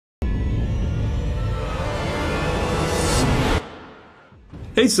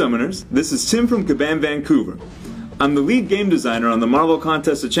Hey Summoners, this is Tim from Kabam Vancouver. I'm the lead game designer on the Marvel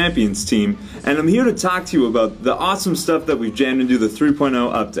Contest of Champions team, and I'm here to talk to you about the awesome stuff that we've jammed into the 3.0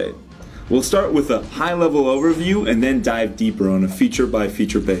 update. We'll start with a high-level overview and then dive deeper on a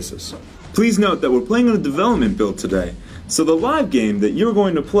feature-by-feature basis. Please note that we're playing on a development build today, so the live game that you're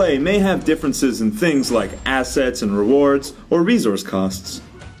going to play may have differences in things like assets and rewards or resource costs.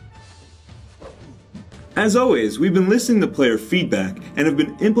 As always, we've been listening to player feedback and have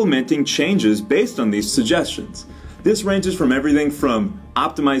been implementing changes based on these suggestions. This ranges from everything from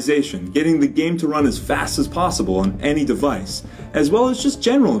optimization, getting the game to run as fast as possible on any device, as well as just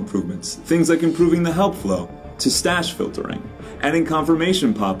general improvements, things like improving the help flow, to stash filtering, adding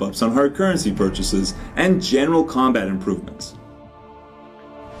confirmation pop-ups on hard currency purchases, and general combat improvements.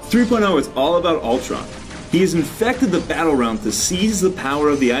 3.0 is all about Ultron. He has infected the battle realm to seize the power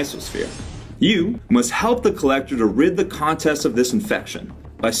of the isosphere. You must help the Collector to rid the contest of this infection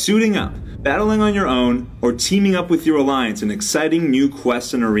by suiting up, battling on your own, or teaming up with your alliance in exciting new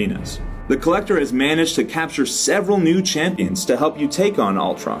quests and arenas. The Collector has managed to capture several new champions to help you take on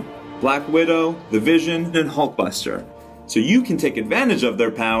Ultron: Black Widow, the Vision, and Hulkbuster, so you can take advantage of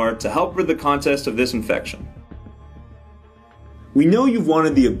their power to help rid the contest of this infection. We know you've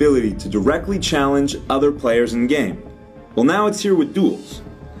wanted the ability to directly challenge other players in game. Well, now it's here with duels.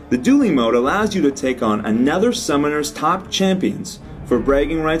 The dueling mode allows you to take on another summoner's top champions for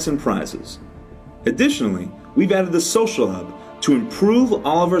bragging rights and prizes. Additionally, we've added the social hub to improve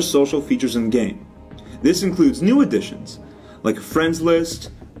all of our social features in game. This includes new additions like a friends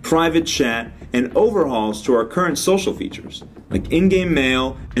list, private chat, and overhauls to our current social features like in-game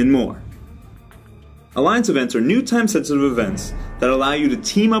mail and more. Alliance events are new time-sensitive events that allow you to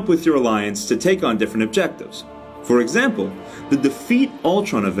team up with your alliance to take on different objectives. For example, the Defeat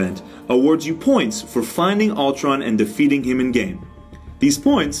Ultron event awards you points for finding Ultron and defeating him in game. These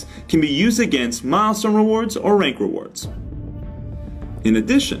points can be used against milestone rewards or rank rewards. In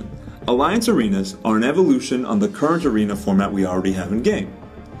addition, Alliance Arenas are an evolution on the current arena format we already have in game.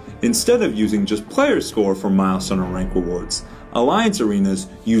 Instead of using just player score for milestone or rank rewards, Alliance Arenas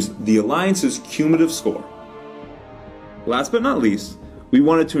use the Alliance's cumulative score. Last but not least, we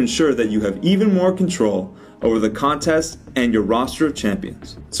wanted to ensure that you have even more control over the contest and your roster of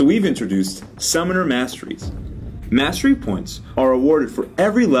champions. So we've introduced Summoner Masteries. Mastery points are awarded for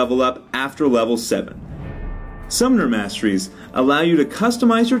every level up after level 7. Summoner Masteries allow you to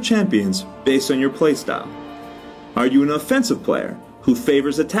customize your champions based on your playstyle. Are you an offensive player who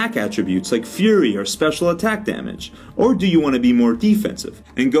favors attack attributes like Fury or special attack damage? Or do you want to be more defensive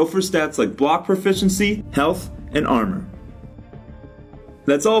and go for stats like block proficiency, health, and armor?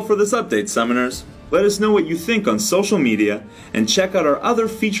 That's all for this update, Summoners. Let us know what you think on social media, and check out our other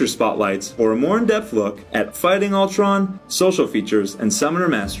feature spotlights for a more in-depth look at Fighting Ultron, social features, and Summoner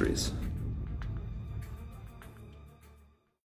Masteries.